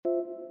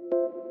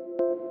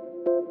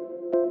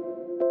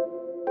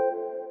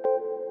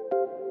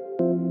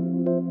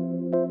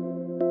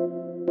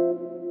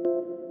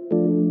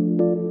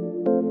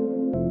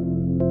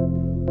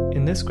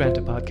this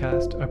Granta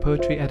podcast, our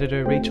poetry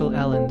editor Rachel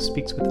Allen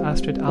speaks with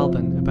Astrid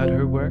Alban about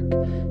her work,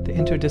 the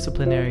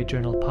interdisciplinary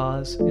journal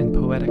Pause and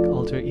Poetic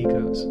Alter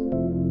Egos.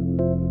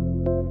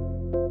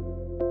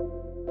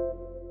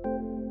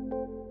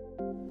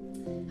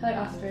 Hello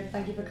Astrid,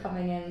 thank you for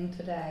coming in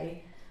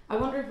today. I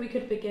wonder if we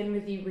could begin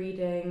with you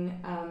reading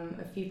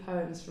a few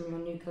poems from your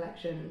new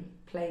collection,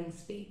 Plain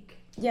Speak.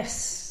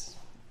 Yes,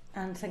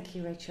 and thank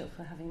you Rachel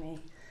for having me.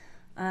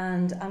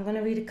 And I'm going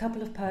to read a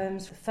couple of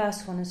poems. The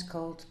first one is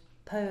called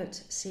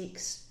Poet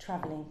Seeks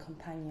Travelling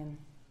Companion.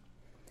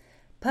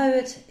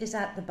 Poet is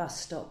at the bus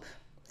stop.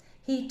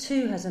 He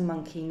too has a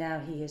monkey now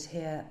he is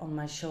here on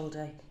my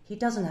shoulder. He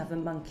doesn't have a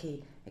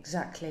monkey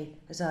exactly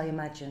as I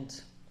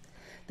imagined.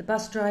 The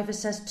bus driver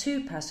says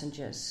 2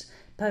 passengers.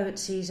 Poet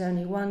sees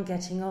only one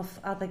getting off,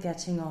 other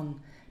getting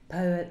on.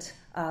 Poet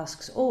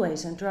asks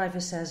always, and driver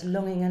says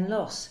longing and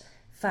loss,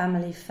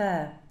 family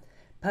fare.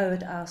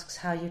 Poet asks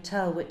how you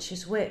tell which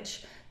is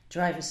which.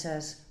 Driver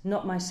says,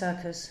 not my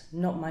circus,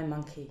 not my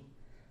monkey.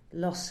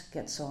 Loss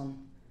gets on.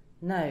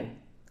 No,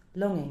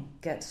 longing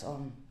gets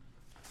on.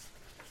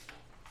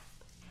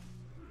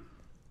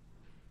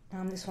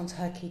 This one's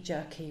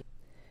herky-jerky.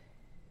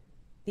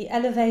 The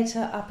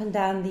elevator up and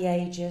down the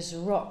ages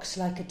rocks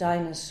like a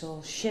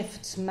dinosaur,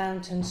 shifts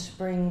mountain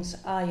springs,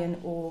 iron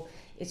ore,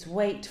 its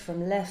weight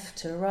from left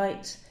to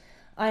right.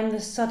 I'm the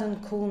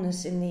sudden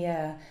coolness in the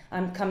air.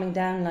 I'm coming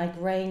down like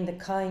rain, the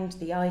kind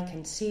the eye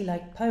can see,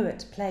 like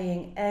poet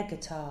playing air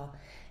guitar.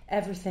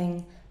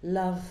 Everything,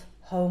 love,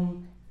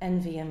 home,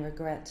 envy and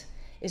regret,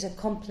 is a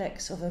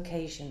complex of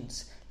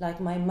occasions, like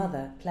my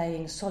mother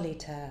playing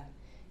solitaire.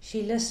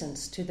 She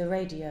listens to the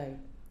radio,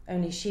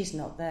 only she's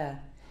not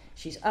there.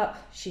 She's up,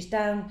 she's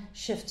down,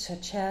 shifts her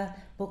chair,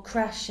 will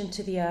crash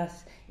into the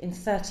earth in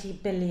 30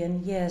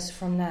 billion years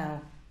from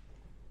now.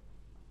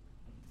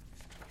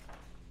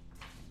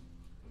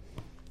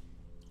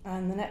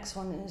 And the next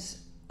one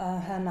is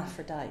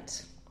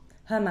Hermaphrodite.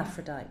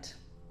 Hermaphrodite.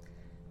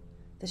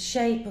 The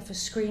shape of a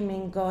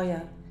screaming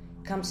Goya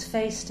comes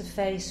face to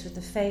face with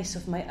the face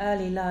of my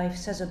early life,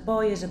 says a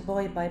boy is a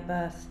boy by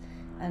birth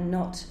and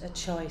not a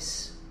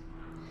choice.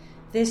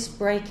 This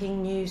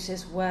breaking news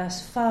is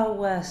worse, far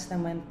worse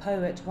than when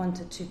poet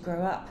wanted to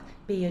grow up,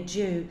 be a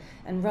Jew,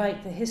 and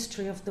write the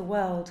history of the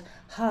world,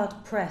 hard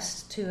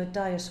pressed to a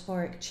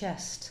diasporic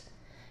chest.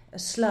 A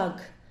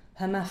slug,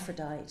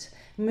 hermaphrodite,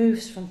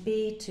 moves from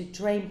bee to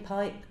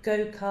drainpipe,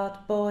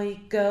 go-kart, boy,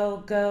 girl,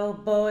 girl,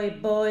 boy,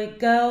 boy,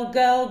 girl,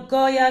 girl,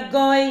 goya,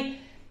 goy.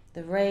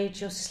 The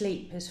rage of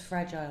sleep is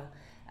fragile,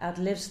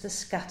 outlives the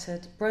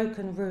scattered,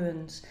 broken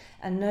ruins,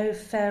 and no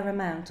fair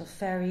amount of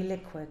fairy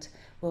liquid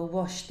will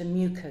wash the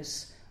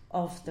mucus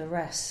of the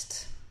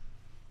rest.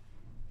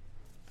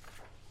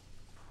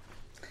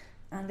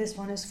 And this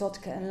one is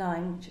Vodka and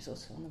Lime, which is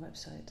also on the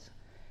website.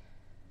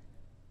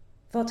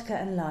 Vodka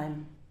and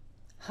Lime.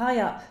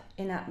 High up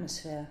in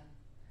atmosphere.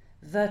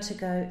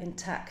 Vertigo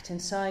intact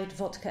inside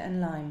vodka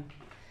and lime.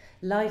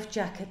 Life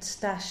jacket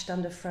stashed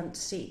under front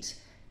seat.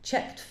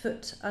 Checked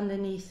foot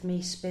underneath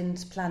me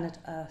spins planet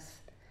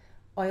Earth.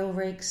 Oil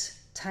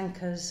rigs,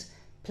 tankers,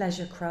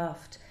 pleasure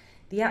craft.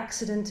 The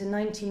accident in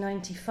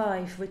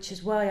 1995, which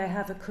is why I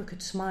have a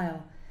crooked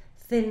smile.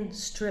 Thin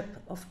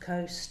strip of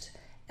coast.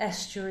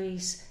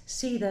 Estuaries,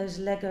 see those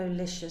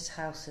Lego-licious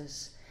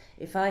houses.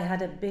 If I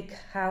had a big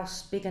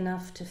house big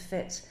enough to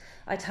fit,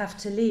 I'd have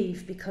to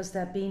leave because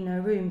there'd be no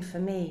room for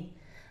me.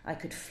 I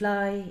could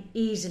fly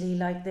easily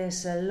like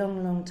this a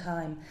long, long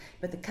time,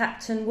 but the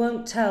captain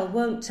won't tell,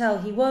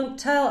 he won't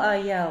tell, I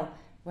yell,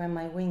 where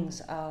my wings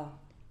are.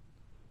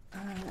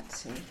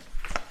 Let's see,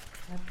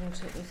 I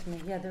brought it with me.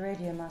 Yeah, the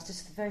Radio Mast, this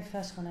is the very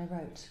first one I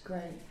wrote.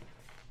 Great.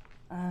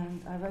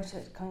 And I wrote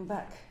it coming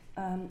back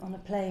on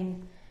a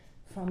plane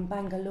from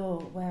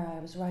Bangalore, where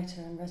I was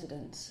writer in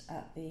residence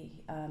at the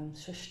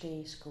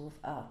Srishti School of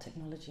Art,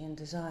 Technology and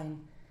Design.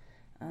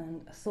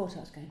 And I thought I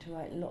was going to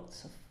write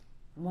lots of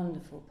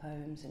wonderful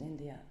poems in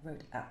India.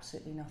 Wrote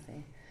absolutely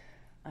nothing.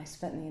 I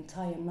spent the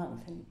entire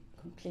month in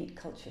complete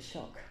culture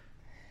shock.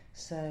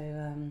 So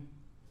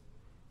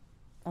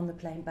on the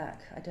plane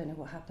back, I don't know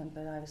what happened,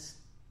 but I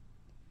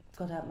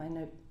got out my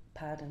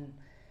notepad and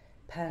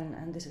pen,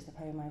 and this is the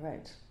poem I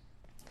wrote.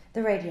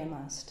 The Radio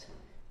Mast.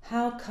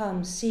 How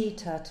come sea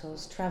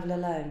turtles travel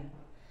alone?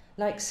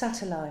 Like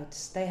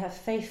satellites, they have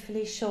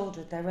faithfully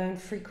shouldered their own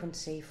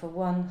frequency for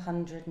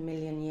 100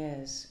 million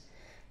years.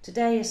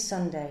 Today is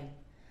Sunday.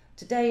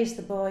 Today is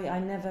the boy I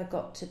never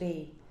got to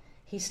be.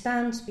 He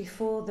stands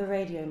before the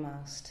radio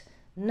mast.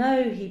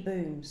 No, he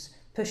booms,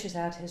 pushes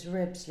out his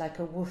ribs like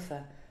a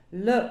woofer.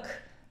 Look,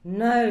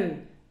 no,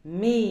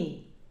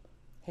 me.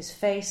 His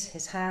face,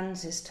 his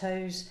hands, his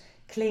toes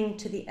cling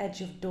to the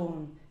edge of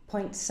dawn,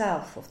 point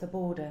south of the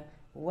border,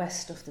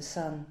 west of the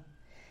sun.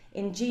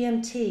 In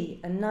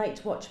GMT, a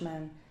night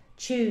watchman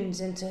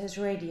tunes into his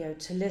radio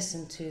to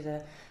listen to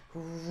the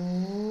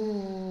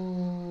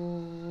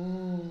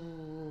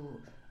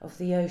of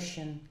the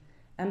ocean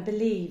and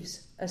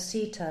believes a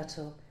sea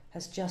turtle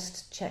has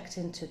just checked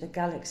into the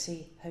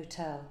Galaxy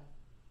Hotel.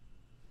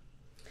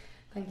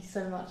 Thank you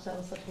so much. That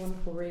was such a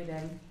wonderful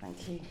reading.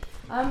 Thank you.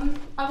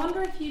 I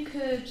wonder if you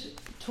could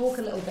talk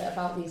a little bit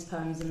about these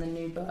poems in the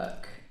new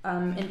book.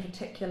 In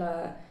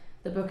particular,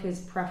 the book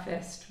is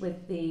prefaced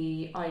with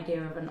the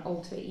idea of an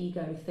alter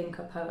ego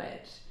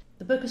thinker-poet.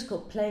 The book is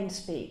called Plain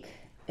Speak.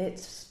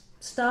 It's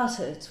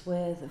started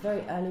with a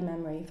very early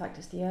memory. In fact,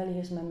 it's the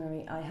earliest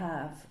memory I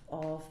have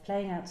of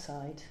playing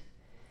outside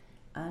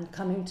and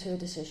coming to a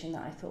decision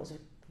that I thought was a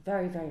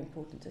very, very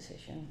important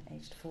decision,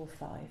 aged 4 or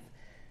 5.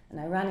 And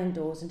I ran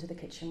indoors into the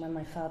kitchen where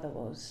my father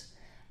was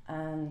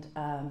and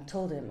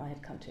told him I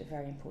had come to a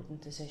very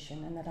important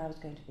decision and that I was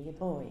going to be a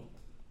boy.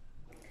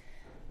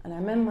 And I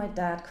remember my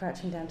dad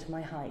crouching down to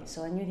my height,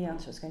 so I knew the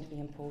answer was going to be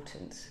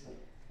important.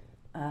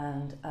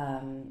 And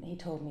he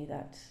told me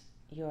that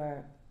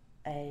you're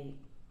a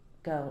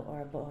girl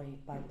or a boy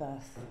by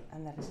birth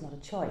and that it's not a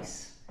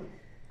choice.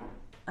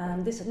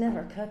 And this had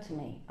never occurred to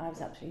me. I was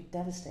absolutely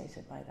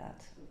devastated by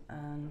that.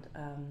 And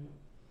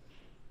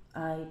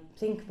I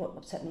think what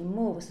upset me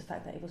more was the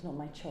fact that it was not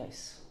my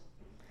choice.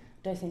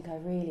 I don't think I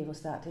really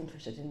was that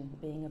interested in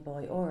being a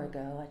boy or a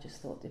girl. I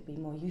just thought it'd be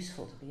more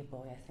useful to be a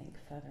boy, I think,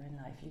 further in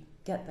life. You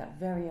get that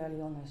very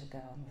early on as a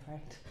girl, I'm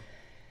afraid.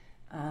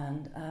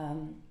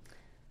 And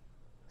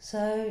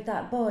so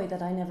that boy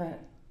that I never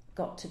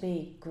got to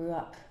be grew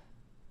up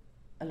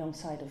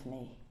alongside of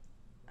me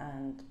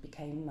and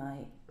became my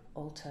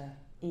alter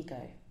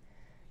ego.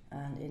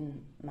 And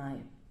in my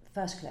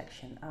first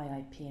collection,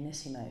 II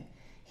Pianissimo,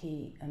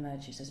 he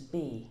emerges as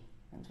B.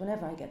 And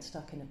whenever I get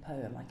stuck in a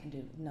poem, I can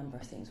do a number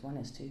of things. One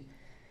is to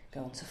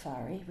go on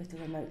safari with the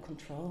remote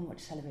control and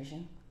watch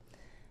television.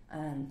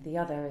 And the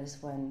other is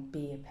when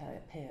B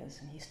appears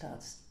and he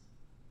starts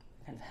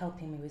kind of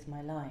helping me with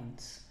my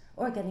lines,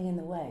 or getting in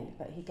the way,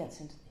 but he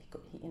gets into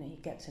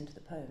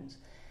the poems.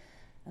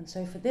 And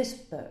so for this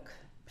book,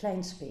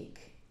 Plain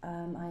Speak,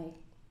 I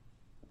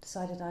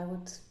decided I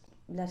would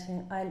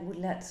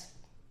let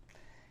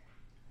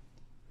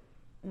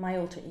my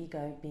alter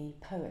ego be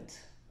poet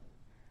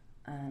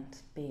and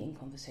be in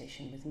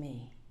conversation with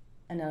me.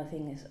 Another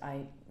thing is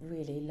I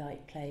really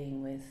like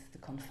playing with the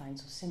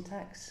confines of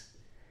syntax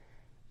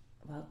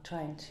while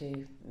trying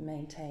to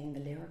maintain the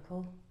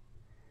lyrical.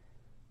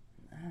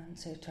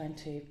 So trying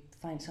to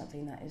find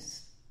something that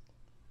is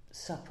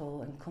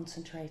supple and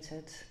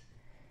concentrated,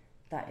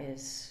 that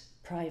is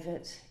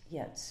private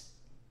yet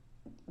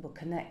will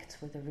connect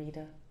with the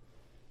reader.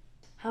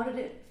 How did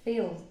it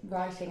feel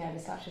writing over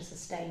such a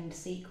sustained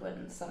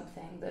sequence,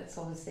 something that's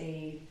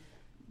obviously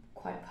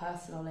quite a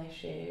personal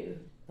issue?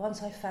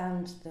 Once I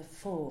found the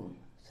form,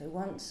 so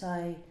once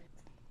I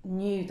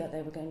knew that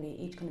they were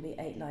each going to be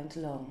 8 lines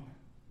long,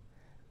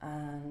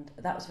 and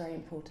that was very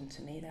important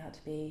to me. They had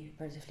to be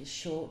relatively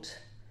short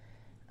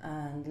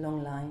and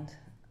long-lined,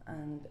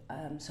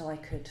 and so I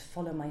could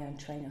follow my own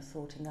train of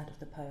thought in that of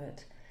the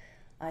poet.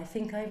 I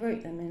think I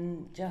wrote them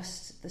in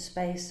just the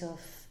space of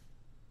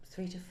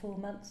 3 to 4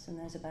 months, and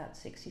there's about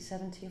 60,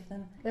 70 of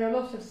them. There are a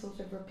lot of sort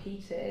of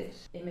repeated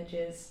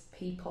images,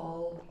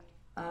 people.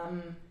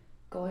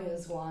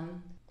 Goya's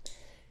one.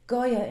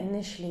 Goya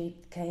initially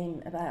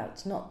came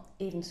about not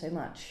even so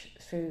much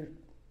through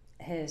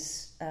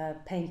his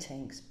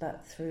paintings,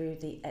 but through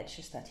the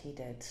etches that he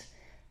did,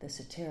 the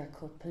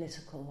satirical,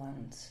 political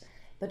ones,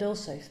 but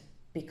also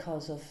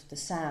because of the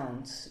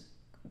sounds.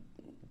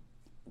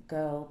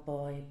 Girl,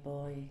 boy,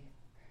 boy,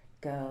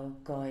 girl,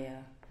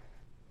 Goya.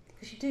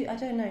 Because you do, I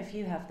don't know if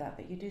you have that,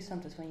 but you do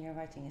sometimes when you're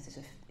writing,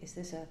 is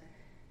this a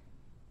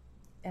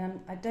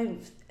I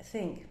don't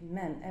think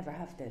men ever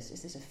have this.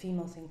 Is this a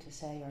female thing to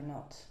say or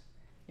not?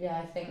 Yeah,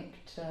 I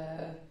think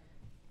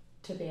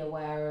to be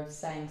aware of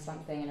saying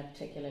something in a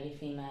particularly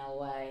female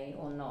way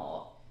or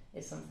not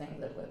is something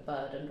that we're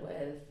burdened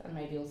with and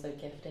maybe also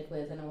gifted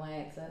with in a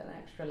way. It's an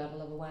extra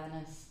level of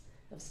awareness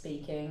of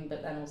speaking,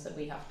 but then also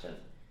we have to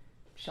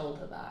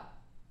shoulder that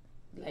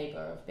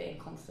labour of being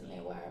constantly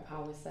aware of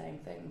how we're saying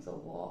things or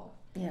what.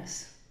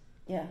 Yes,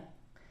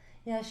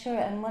 yeah, sure.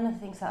 And one of the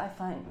things that I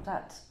find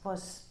that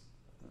was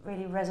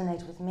really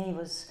resonated with me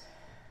was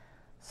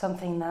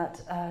something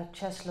that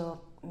Czesław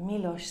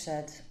Miłosz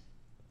said,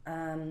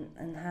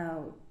 and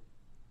how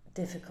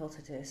difficult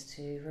it is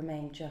to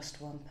remain just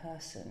one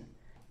person,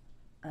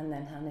 and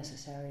then how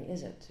necessary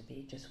is it to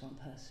be just one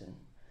person.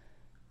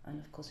 And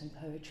of course in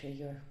poetry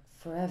you're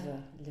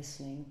forever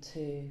listening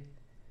to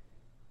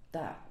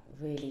that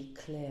really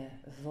clear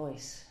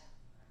voice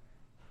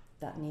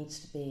that needs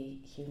to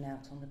be hewn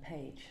out on the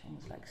page,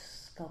 almost like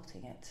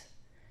sculpting it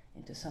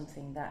into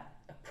something that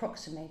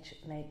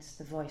approximates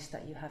the voice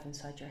that you have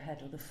inside your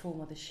head, or the form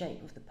or the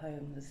shape of the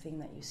poem, the thing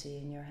that you see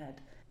in your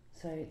head.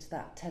 So it's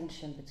that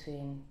tension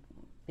between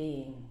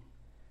being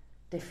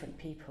different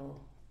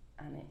people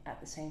and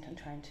at the same time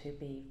trying to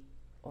be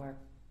or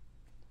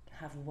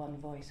have one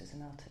voice as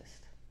an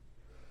artist.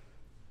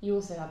 You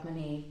also have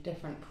many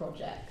different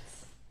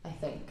projects, I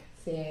think,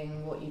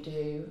 seeing what you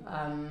do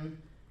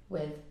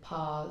with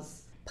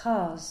pars.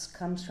 Pars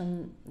comes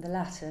from the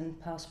Latin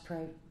pars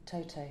pro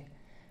toto,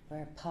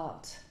 where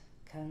part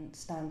can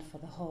stand for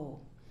the whole.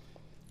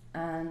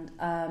 And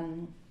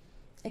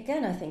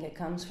Again, I think it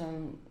comes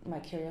from my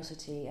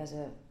curiosity as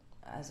a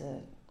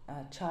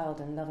child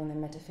and loving the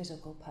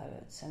metaphysical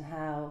poets, and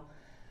how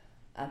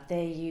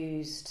they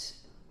used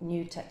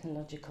new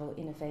technological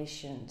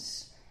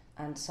innovations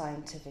and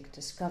scientific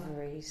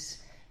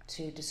discoveries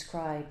to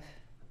describe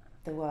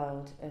the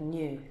world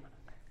anew.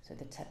 So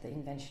the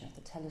invention of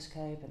the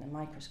telescope and the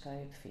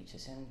microscope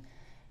features in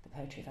the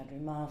poetry of Andrew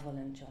Marvell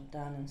and John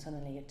Donne, and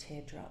suddenly a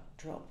teardrop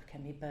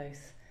can be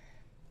both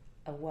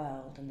a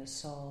world and a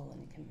soul,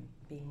 and it can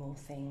be more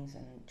things.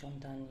 And John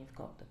Donne, you've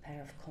got the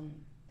pair of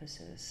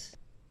compasses.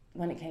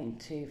 When it came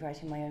to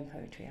writing my own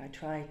poetry, I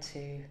tried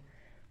to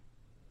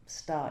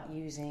start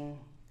using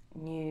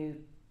new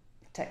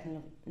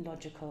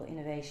technological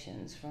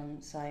innovations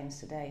from science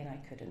today, and I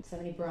couldn't. So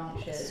many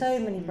branches. So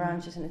many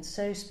branches, and it's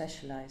so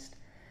specialised.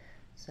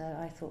 So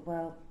I thought,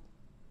 well,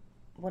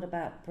 what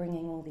about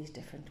bringing all these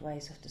different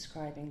ways of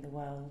describing the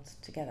world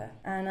together?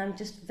 And I'm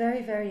just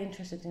very, very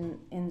interested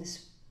in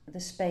the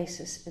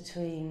spaces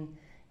between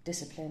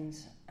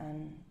disciplines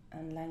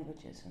and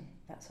languages, and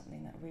that's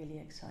something that really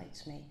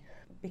excites me,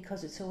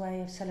 because it's a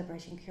way of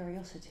celebrating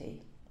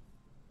curiosity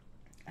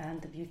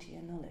and the beauty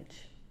and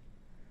knowledge.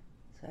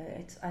 So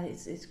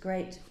it's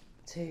great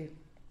to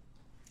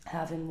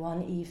have in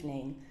one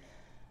evening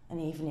an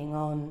evening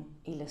on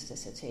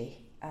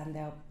elasticity, and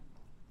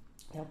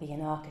there'll be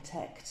an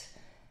architect,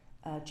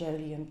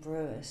 Jolyon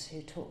Brewers,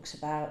 who talks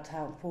about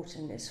how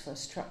important it is for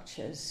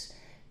structures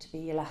to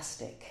be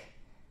elastic,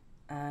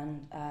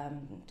 and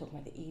talking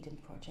about the Eden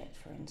Project,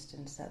 for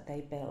instance, that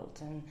they built.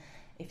 And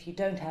if you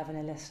don't have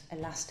an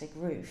elastic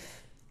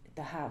roof,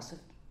 the house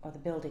or the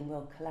building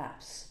will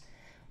collapse.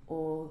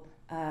 Or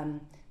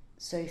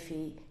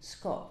Sophie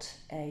Scott,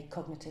 a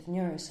cognitive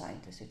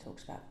neuroscientist, who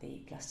talks about the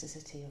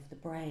plasticity of the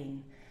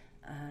brain,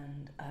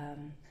 and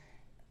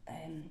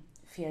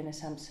Fiona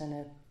Sampson,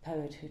 a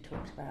poet, who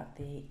talks about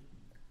the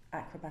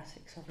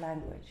acrobatics of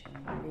language,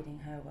 and reading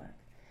her work.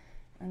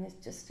 And it's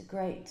just a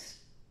great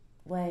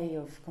way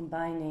of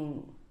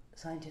combining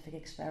scientific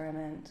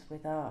experiment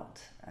with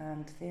art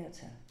and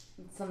theatre.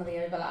 Some of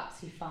the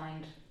overlaps you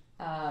find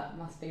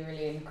must be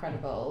really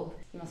incredible.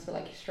 You must feel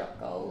like you struck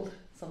gold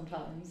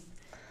sometimes.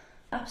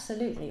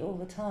 Absolutely, all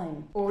the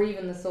time. Or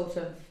even the sort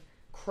of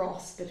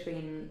cross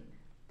between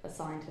a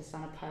scientist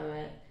and a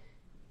poet,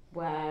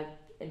 where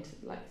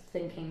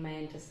thinking may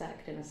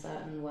intersect in a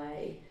certain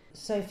way.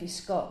 Sophie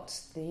Scott,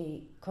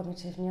 the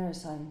cognitive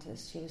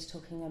neuroscientist, she was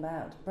talking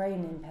about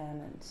brain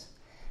impairment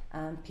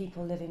and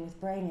people living with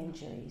brain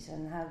injuries,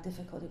 and how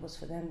difficult it was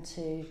for them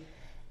to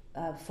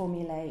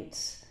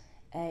formulate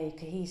a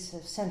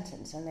cohesive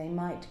sentence, and they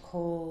might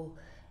call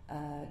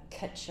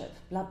ketchup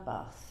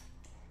bloodbath.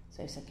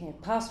 So it's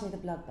like, pass me the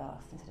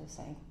bloodbath, instead of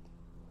saying,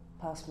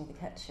 pass me the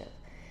ketchup.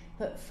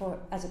 But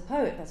as a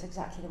poet, that's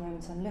exactly the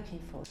moments I'm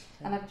looking for.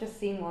 And I've just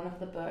seen one of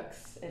the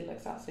books. It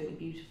looks absolutely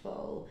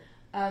beautiful.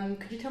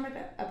 Could you tell me a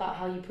bit about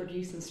how you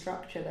produce and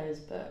structure those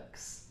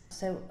books?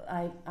 So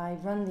I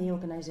run the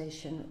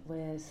organisation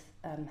with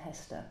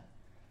Hester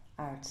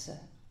Artse.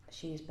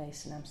 She is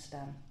based in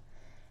Amsterdam.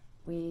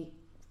 We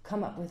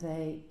come up with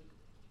a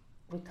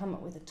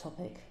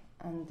topic,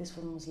 and this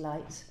one was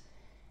light,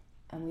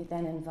 and we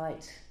then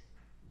invite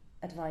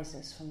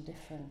advisors from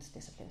different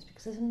disciplines,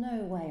 because there's no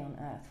way on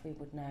earth we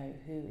would know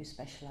who is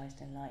specialised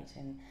in light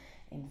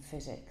in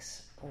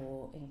physics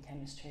or in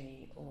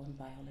chemistry or in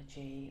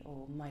biology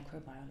or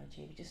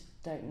microbiology. We just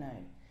don't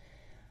know.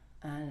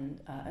 And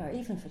or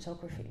even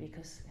photography,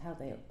 because how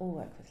they all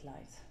work with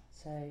light.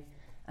 So,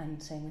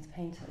 and same with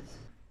painters.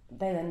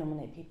 They then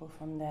nominate people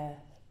from their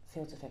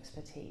fields of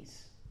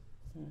expertise.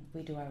 And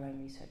we do our own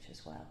research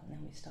as well, and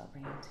then we start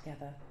bringing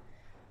together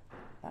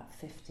about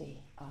 50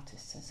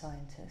 artists and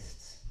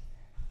scientists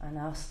and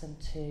ask them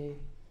to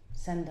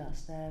send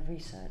us their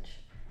research.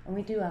 And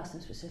we do ask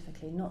them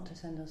specifically not to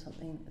send us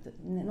something,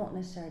 not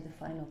necessarily the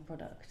final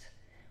product.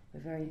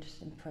 We're very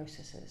interested in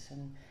processes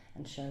and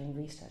showing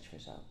research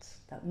results.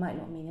 That might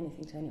not mean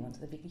anything to anyone,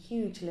 so there'll be a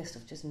huge list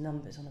of just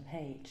numbers on a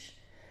page,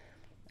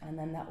 and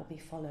then that will be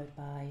followed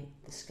by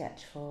the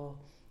sketch for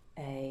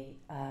a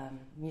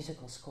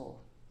musical score,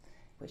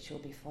 which will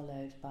be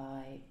followed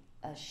by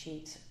a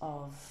sheet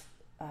of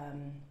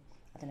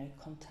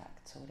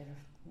contacts or whatever,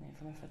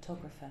 from a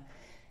photographer.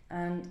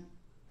 And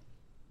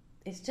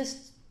it's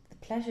just the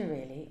pleasure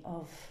really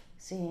of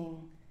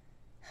seeing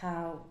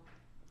how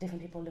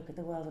different people look at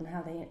the world, and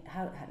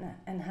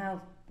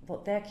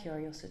what their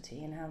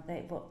curiosity and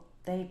what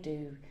they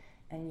do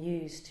and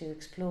use to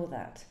explore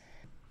that.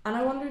 And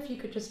I wonder if you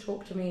could just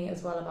talk to me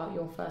as well about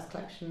your first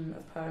collection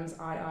of poems,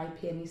 I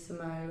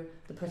Pianissimo,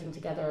 the putting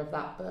together of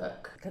that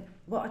book.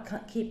 What I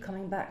keep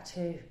coming back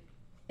to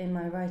in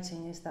my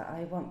writing is that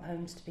I want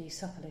poems to be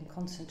supple and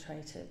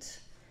concentrated.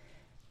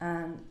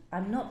 And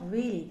I'm not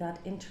really that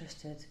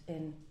interested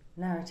in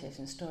narratives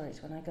and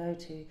stories. When I go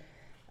to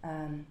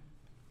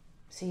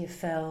see a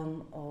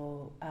film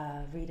or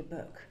read a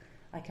book,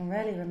 I can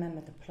rarely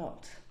remember the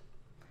plot.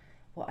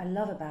 What I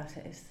love about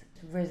it is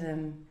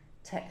rhythm,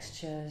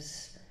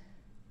 textures,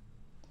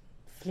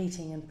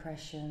 fleeting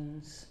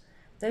impressions,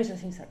 those are the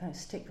things that kind of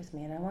stick with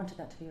me, and I wanted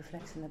that to be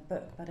reflected in the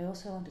book, but I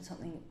also wanted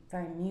something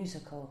very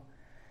musical.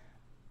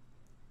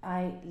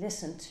 I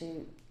listened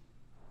to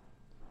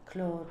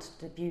Claude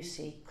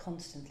Debussy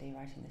constantly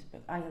writing this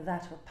book, either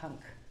that or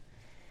punk,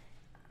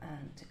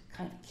 and to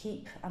kind of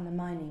keep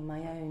undermining my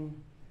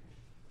own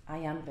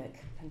iambic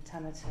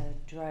pentameter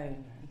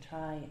drone and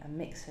try and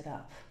mix it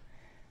up.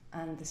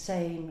 And the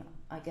same,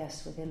 I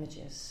guess, with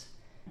images.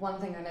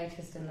 One thing I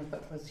noticed in the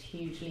book was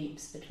huge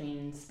leaps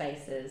between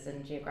spaces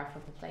and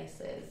geographical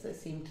places. It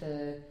seemed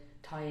to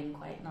tie in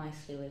quite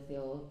nicely with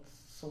your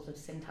sort of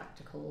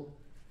syntactical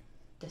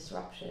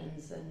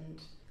disruptions,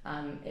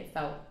 and it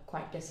felt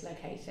quite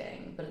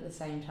dislocating, but at the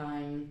same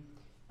time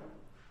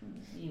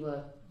you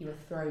were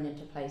thrown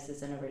into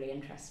places in a really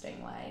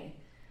interesting way.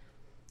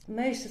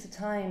 Most of the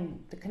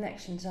time the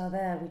connections are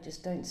there, we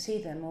just don't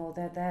see them, or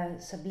they're there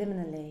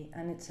subliminally,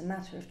 and it's a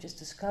matter of just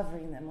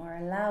discovering them or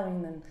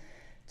allowing them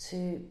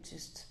to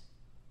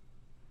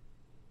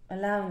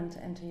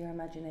enter your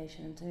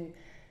imagination and to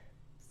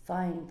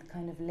find the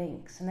kind of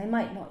links. And they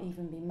might not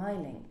even be my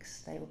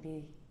links, they will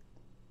be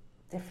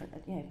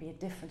different, be a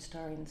different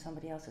story in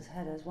somebody else's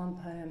head. There's one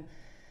poem,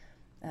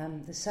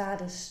 The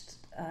Saddest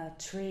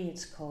Tree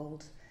it's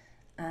called,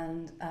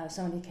 and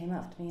somebody came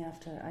up to me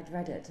after I'd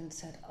read it and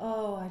said,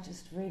 "Oh, I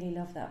just really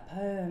love that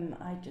poem,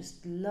 I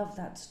just love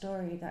that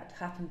story that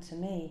happened to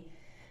me,"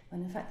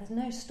 when in fact there's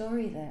no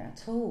story there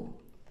at all.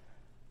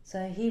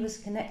 So he was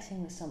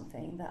connecting with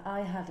something that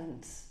I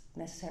hadn't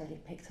necessarily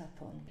picked up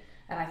on.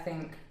 And I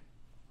think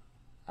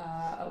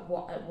at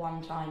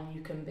one time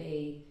you can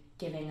be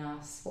giving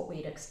us what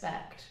we'd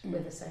expect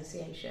with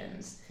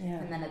associations,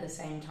 and then at the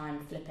same time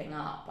flipping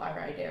up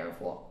our idea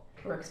of what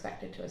we're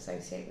expected to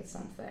associate with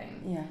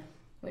something,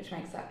 which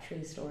makes that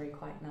true story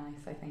quite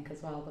nice, I think,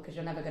 as well, because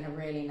you're never going to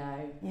really know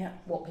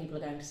what people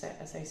are going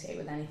to associate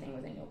with anything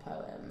within your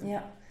poem.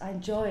 Yeah, I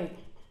enjoy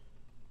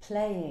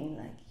playing,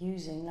 like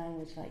using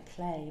language like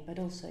clay, but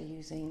also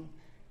using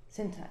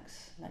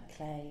syntax like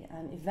clay,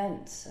 and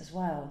events as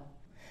well.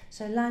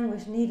 So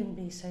language needn't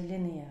be so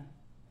linear.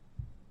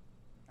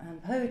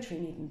 Poetry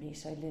needn't be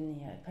so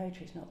linear.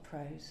 Poetry is not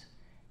prose.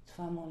 It's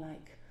far more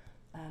like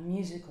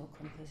musical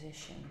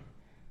composition.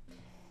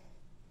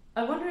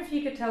 I wonder if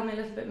you could tell me a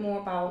little bit more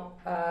about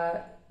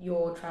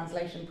your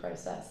translation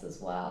process as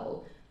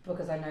well,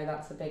 because I know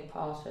that's a big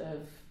part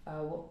of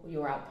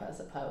your output as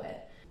a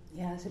poet.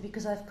 Yeah, so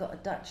because I've got a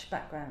Dutch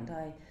background,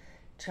 I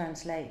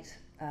translate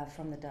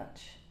from the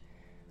Dutch,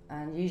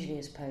 and usually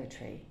as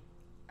poetry.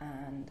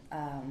 And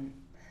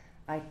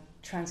I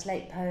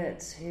translate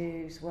poets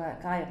whose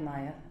work I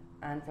admire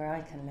and where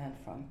I can learn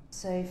from.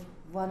 So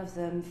one of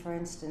them, for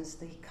instance,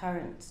 the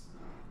current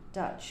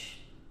Dutch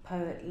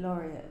poet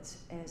laureate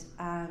is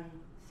Anne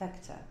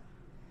Vector,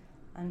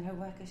 and her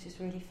work is just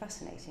really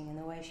fascinating in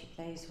the way she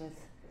plays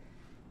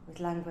with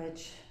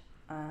language,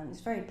 and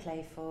it's very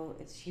playful,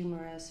 it's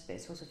humorous, but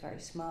it's also very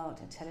smart,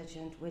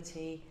 intelligent,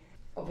 witty.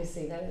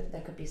 Obviously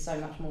there could be so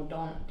much more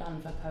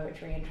done for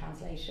poetry and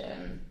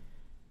translation,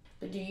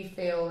 but do you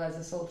feel there's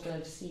a sort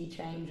of sea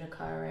change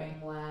occurring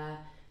where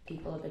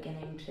people are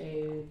beginning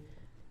to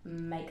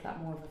make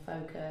that more of a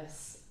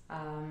focus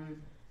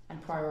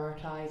and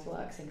prioritise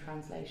works in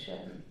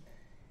translation?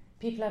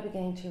 People are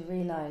beginning to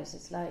realise,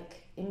 it's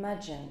like,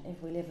 imagine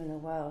if we live in a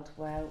world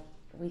where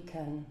we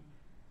can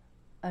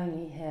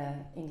only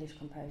hear English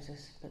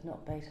composers, but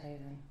not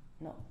Beethoven,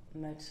 not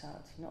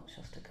Mozart, not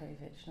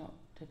Shostakovich, not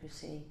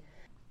Debussy.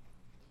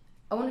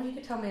 I wonder if you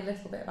could tell me a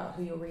little bit about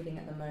who you're reading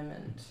at the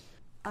moment.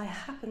 I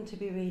happen to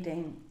be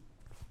reading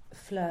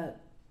Fleur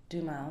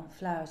du Mal,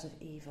 Flowers of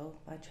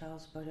Evil by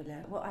Charles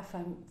Baudelaire. What I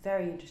find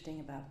very interesting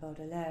about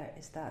Baudelaire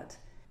is that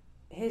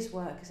his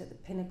work is at the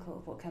pinnacle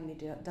of what can be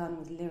done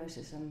with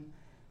lyricism.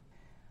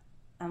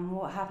 And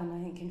what happened,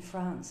 I think, in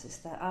France is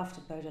that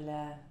after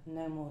Baudelaire,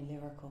 no more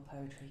lyrical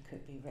poetry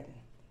could be written.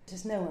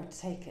 There's nowhere to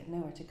take it,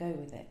 nowhere to go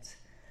with it.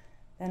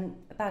 Then,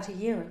 about a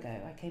year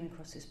ago, I came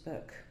across this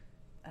book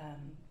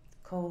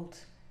called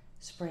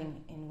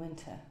Spring in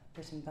Winter,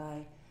 written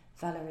by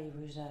Valérie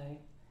Rousseau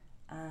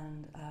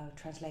and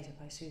translated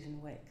by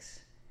Susan Wicks.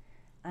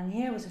 And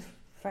here was a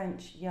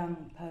French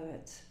young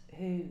poet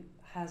who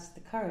has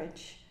the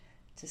courage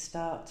to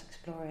start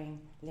exploring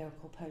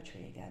lyrical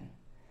poetry again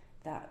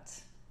that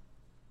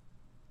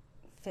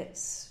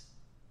fits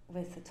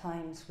with the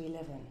times we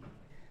live in.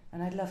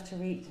 And I'd love to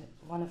read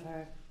one of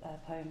her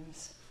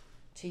poems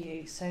to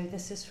you. So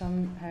this is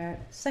from her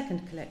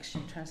second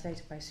collection,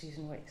 translated by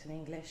Susan Wicks in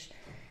English,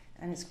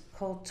 and it's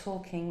called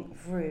Talking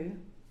Vrou.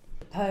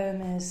 The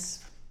poem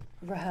is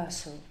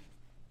Rehearsal.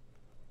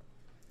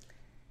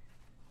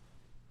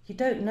 You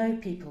don't know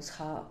people's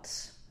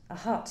hearts, a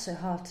heart so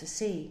hard to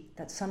see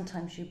that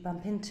sometimes you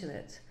bump into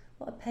it.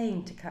 What a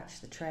pain to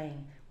catch the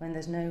train when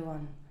there's no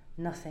one,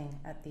 nothing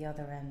at the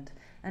other end.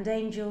 And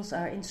angels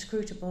are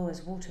inscrutable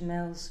as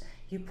watermills.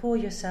 You pour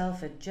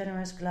yourself a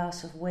generous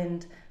glass of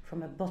wind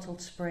from a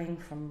bottled spring,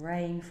 from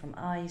rain, from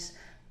ice.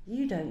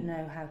 You don't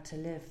know how to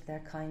live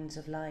their kinds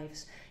of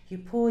lives. You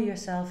pour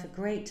yourself a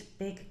great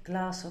big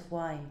glass of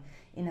wine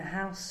in a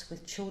house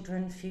with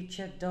children,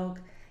 future, dog.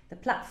 The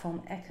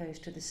platform echoes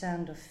to the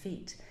sound of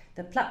feet.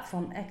 The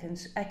platform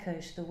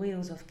echoes the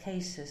wheels of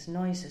cases,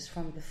 noises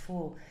from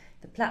before.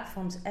 The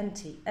platform's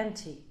empty,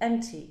 empty,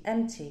 empty,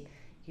 empty.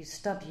 You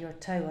stub your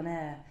toe on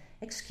air.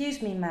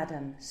 Excuse me,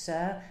 madam,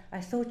 sir, I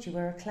thought you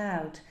were a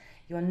cloud.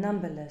 You're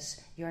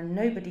numberless, you're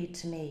nobody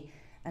to me,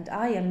 and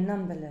I am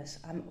numberless,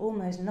 I'm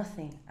almost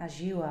nothing,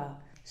 as you are.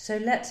 So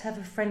let's have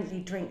a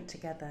friendly drink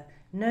together.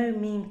 No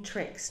mean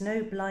tricks,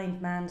 no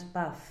blind man's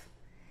buff.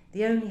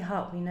 The only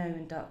heart we know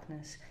in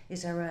darkness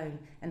is our own,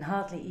 and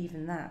hardly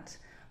even that,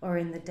 or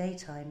in the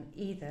daytime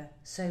either.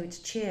 So it's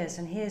cheers,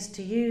 and here's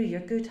to you, your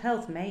good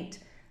health, mate.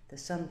 The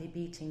sun be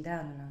beating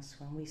down on us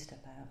when we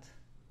step out.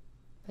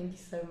 Thank you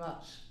so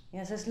much.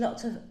 Yes, there's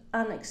lots of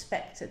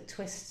unexpected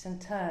twists and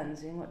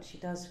turns in what she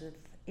does with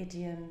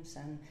idioms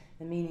and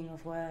the meaning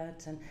of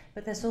words,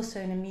 but there's also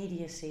an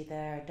immediacy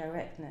there, a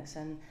directness,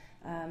 and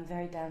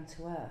very down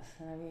to earth,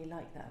 and I really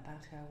like that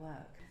about her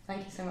work.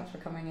 Thank you so much for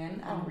coming in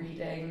and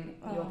reading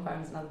your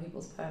poems and other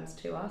people's poems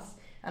to us,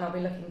 and I'll be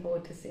looking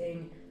forward to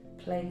seeing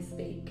Plain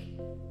Speak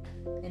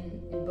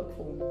in book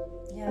form.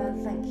 Yeah,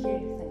 thank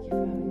you for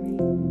having me.